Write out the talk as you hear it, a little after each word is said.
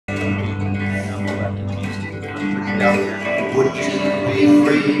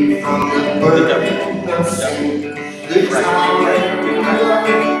free from the burden of sin. There's power in the blood,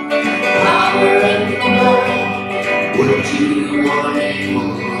 power in the blood. Would you want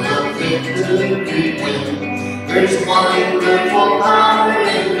able of victory win? There's wonderful power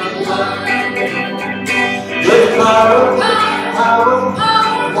in the blood. There's power,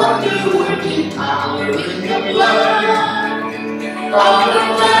 wonder-working power in the blood of the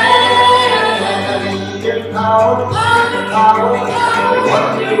Lamb. There's power,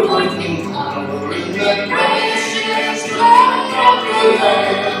 wonder-working power in the precious blood of the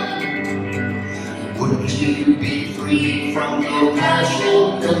Lamb. Would you be free from your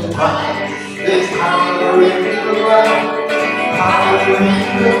passion and pride? There's power in the blood, power in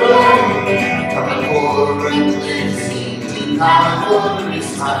the blood. From poor and cleansing to Calvary's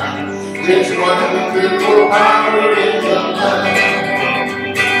side. There's wonderful power in the blood.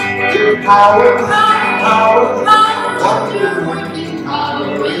 There's power, wonder-working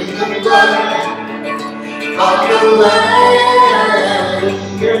power in the blood of the Lamb.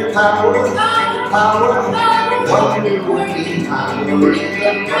 There's power, wonder-working power in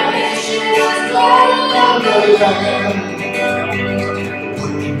the precious blood of the Lamb.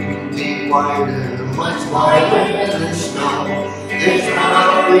 Whiter, much whiter than snow. There's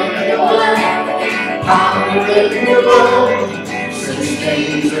power in the blood, power in the blood. Since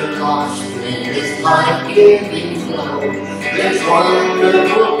days are lost in this life-giving flow, there's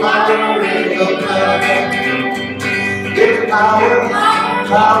wonderful power in the blood. There's power,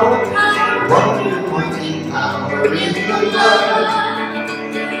 wonder-working power in the blood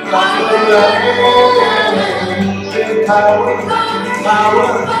of the Lamb. There's power,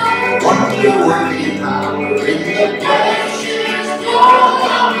 wonder-working power in the precious blood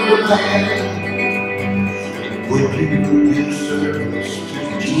of the Lamb. Would you do service to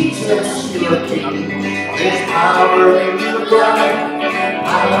Jesus your King? There's power in the blood,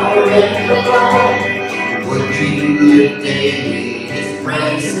 power in the blood. Would you live daily His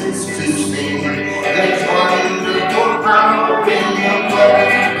praises to sing? There's wonderful power in the blood.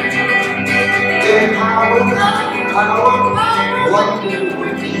 There's power,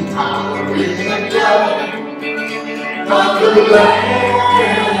 wonder-working power in the blood of the Lamb.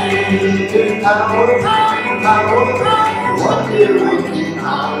 There's power, wonder-working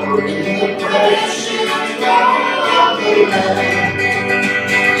power in the precious blood of the Lamb.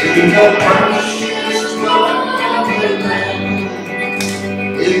 In the precious blood of the Lamb.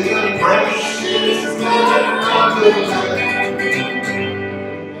 In the precious blood of the Lamb.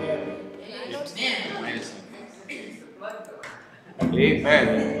 Amen.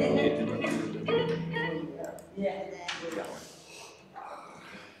 Amen.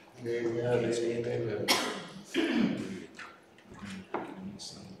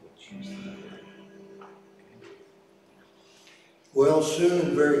 Well,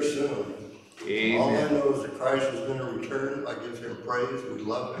 soon, very soon. Amen. All I know is that Christ is going to return. I give Him praise. We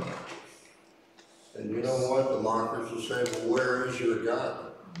love Him. And you know what? The mockers will say, well, where is your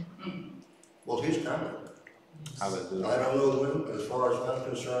God? Well, He's coming. Hallelujah. I don't know when, but as far as I'm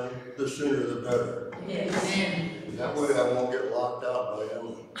concerned, the sooner the better. Amen. That way I won't get locked out by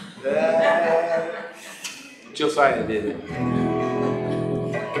Emily. Josiah did it.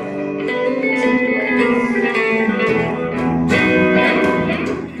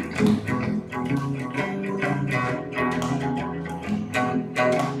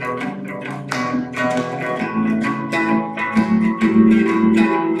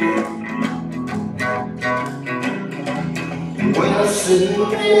 Well, soon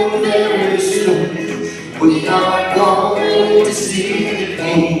and very soon, we are going to see the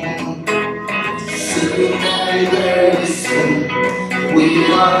King. Soon and very soon, we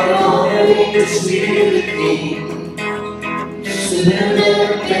are going to see the King. Soon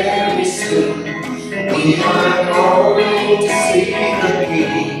and very soon, we are going to see the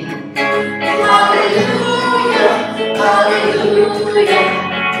King. Hallelujah, hallelujah,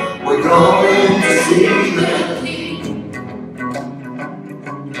 we're going to see the King.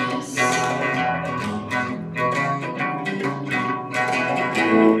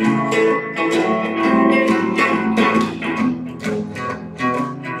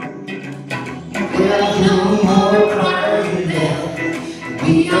 Well, no more crying now.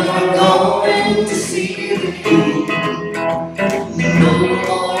 We are going to see the King. No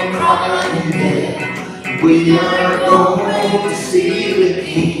more crying there. We are going to see the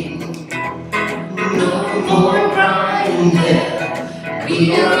King. No more crying there. We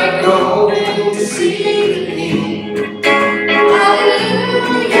are going to see the King.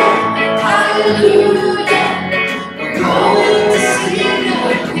 Hallelujah, hallelujah. We're going to see the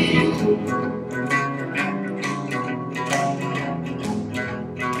King.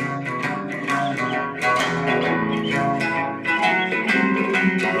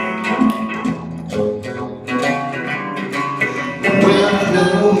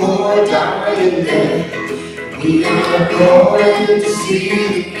 dying there. We are going to see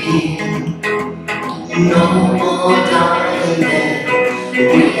the King. No more dying there.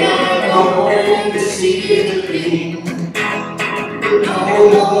 We are going to see the King. No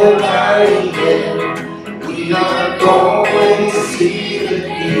more dying there. We are going to see the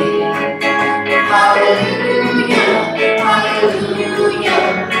King. Hallelujah,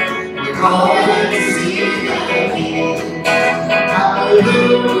 hallelujah. We're going to see the King.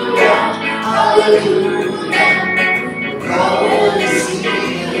 Hallelujah, hallelujah. We're going to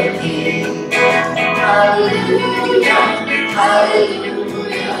see the King. Hallelujah,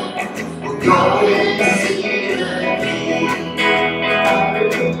 hallelujah. We're going to see the King.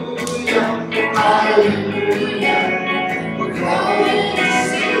 Hallelujah, hallelujah. We're going to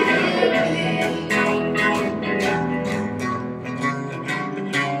see the King.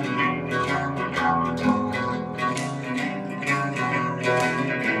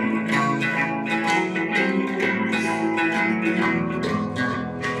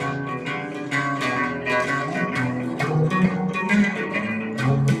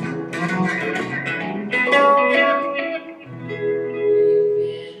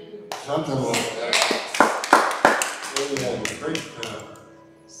 Something like that. Amen. Praise God.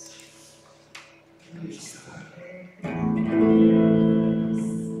 Praise God.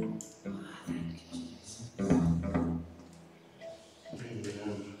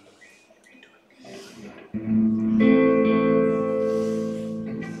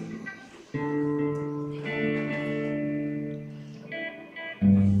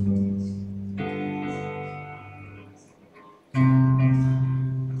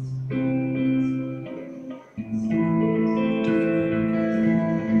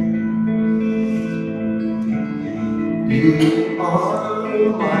 You are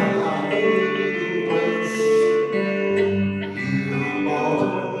my hiding place. You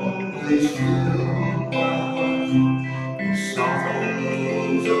always fill my heart with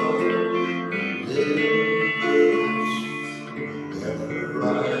songs of deliverance. Whenever I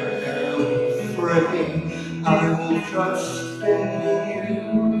am afraid, I will trust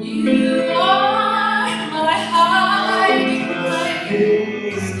in you. You are my hiding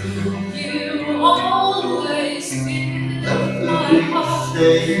place. You always fill my heart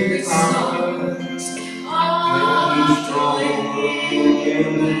with songs of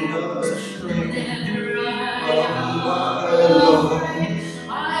deliverance. Whenever I am alone,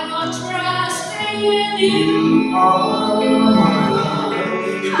 I will trust in you.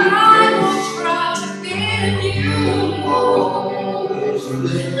 I will trust in you.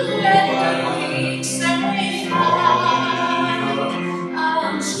 Let me say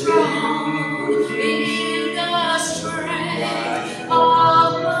I'm strong in the strength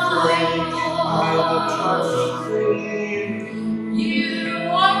of my Lord. You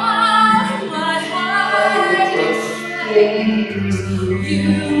are my hiding place.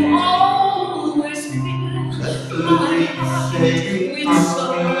 You always fill my heart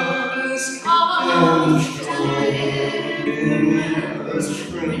with songs of deliverance.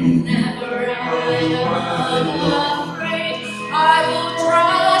 Whenever I am afraid, I will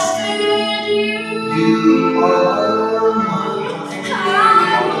trust in you. You are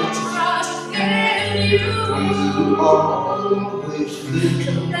I will trust in you. You always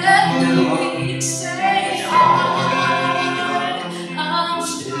fill. Let the weak say I'm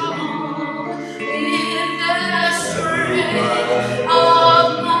strong in the strength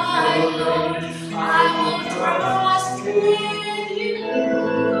of my Lord. I will trust in you.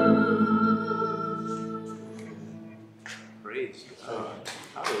 Praise God.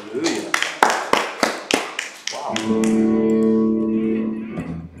 Hallelujah. Wow.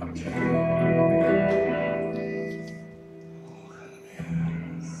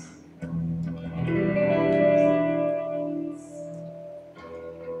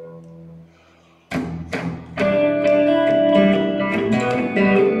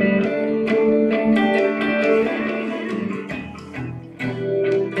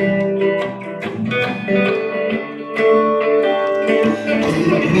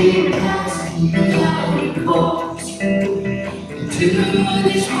 Take me past the outer courts into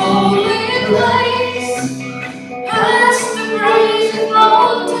this holy place, past the brazen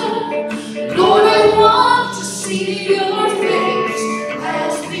altar. Lord, I want to see your face.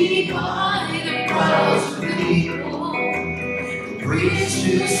 Pass me by the crowds of people, the priests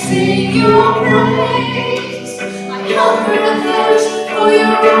who sing your praise. I hunger and thirst for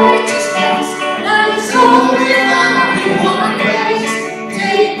your righteousness, that is only found in one place.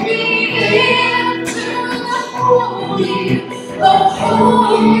 Take me into the holy of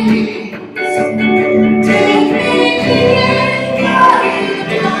holies. Take me in by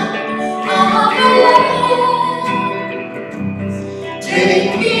the blood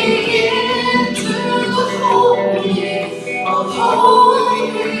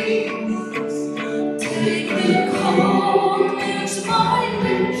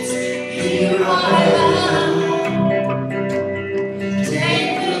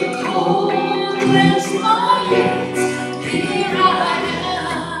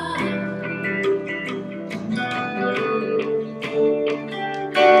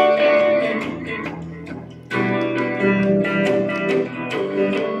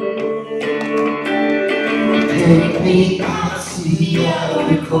Take me past the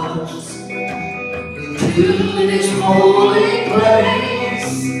outer courts into this holy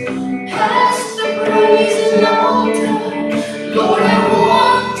place, past the brazen altar. Lord, I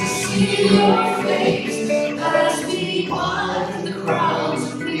want to see your face. Pass me by the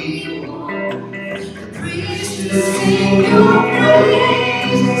crowds of people, the priests who sing your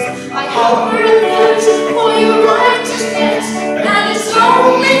praises. I hunger and thirst for your righteousness, and it's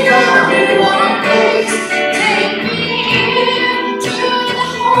only found in one place. Take me into the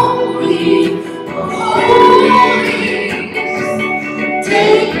holy of holies.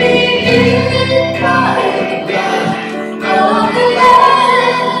 Take me in by the blood of the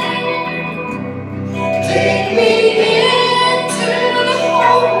Lamb. Take me into the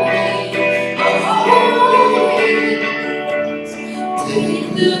holy of holies.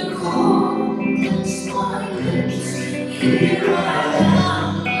 Take the cold, bless my lips. Here I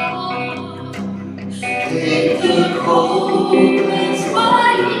am. Take the cold, bless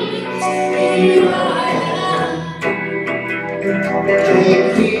my lips. Here I am.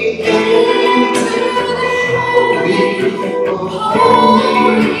 Take me into the holy of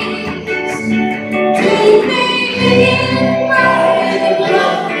holies. Take me in by the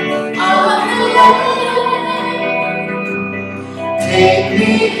blood of the Lamb. Take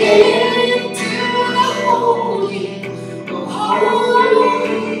me into the holy of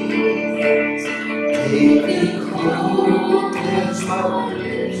holies. Take the cold, bless my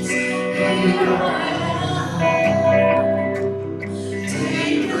lips. Here I am.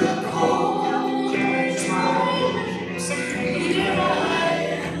 Take the cold, bless my lips. Here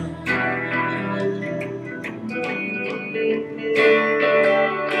I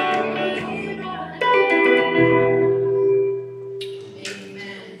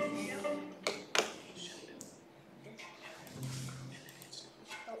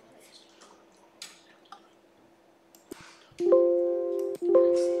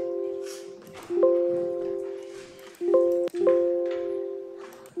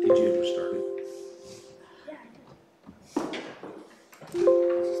Did you ever start it?